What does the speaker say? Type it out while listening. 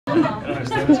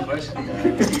Jim's question.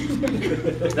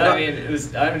 No, I mean, it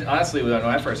was honestly when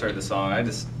I first heard the song, I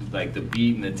just like the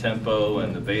beat and the tempo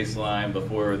and the bass line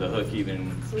before the hook even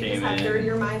came in. We just have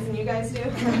dirtier minds than you guys do.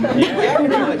 Yeah,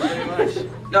 pretty much.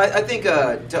 No, I think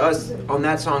to us on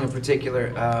that song in particular,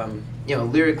 you know,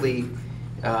 lyrically,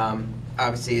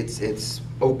 obviously it's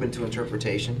open to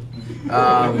interpretation,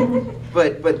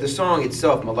 but the song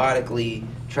itself, melodically,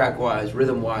 track-wise,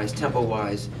 rhythm-wise,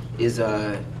 tempo-wise, is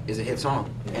a hit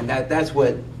song, and that's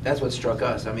what struck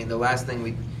us. I mean, the last thing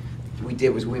we did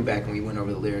was we went back and we went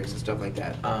over the lyrics and stuff like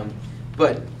that.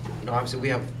 But you know, obviously we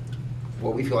have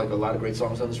what we feel like a lot of great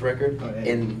songs on this record,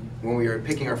 and when we were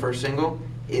picking our first single,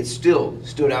 it still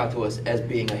stood out to us as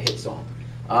being a hit song.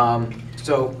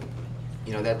 So,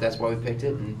 you know, that's why we picked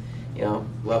it, and you know,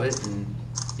 love it, and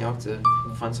you know, it's a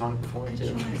fun song to perform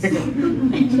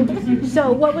too.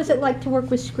 So, what was it like to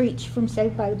work with Screech from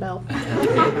Saved by the Bell?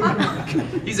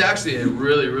 He's actually a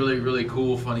really, really, really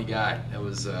cool, funny guy. It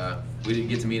was we didn't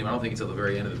get to meet him, I don't think, until the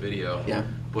very end of the video. Yeah.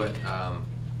 But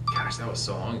gosh, that was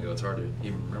so long ago. It's hard to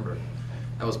even remember.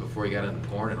 That was before he got into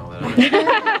porn and all that.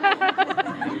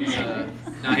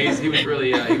 No, he was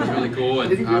really cool,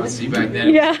 and obviously back then.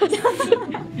 Yeah.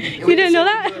 You didn't know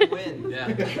that? Yeah.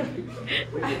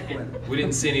 We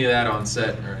didn't see any of that on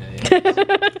set or anything.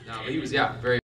 No, but he was very.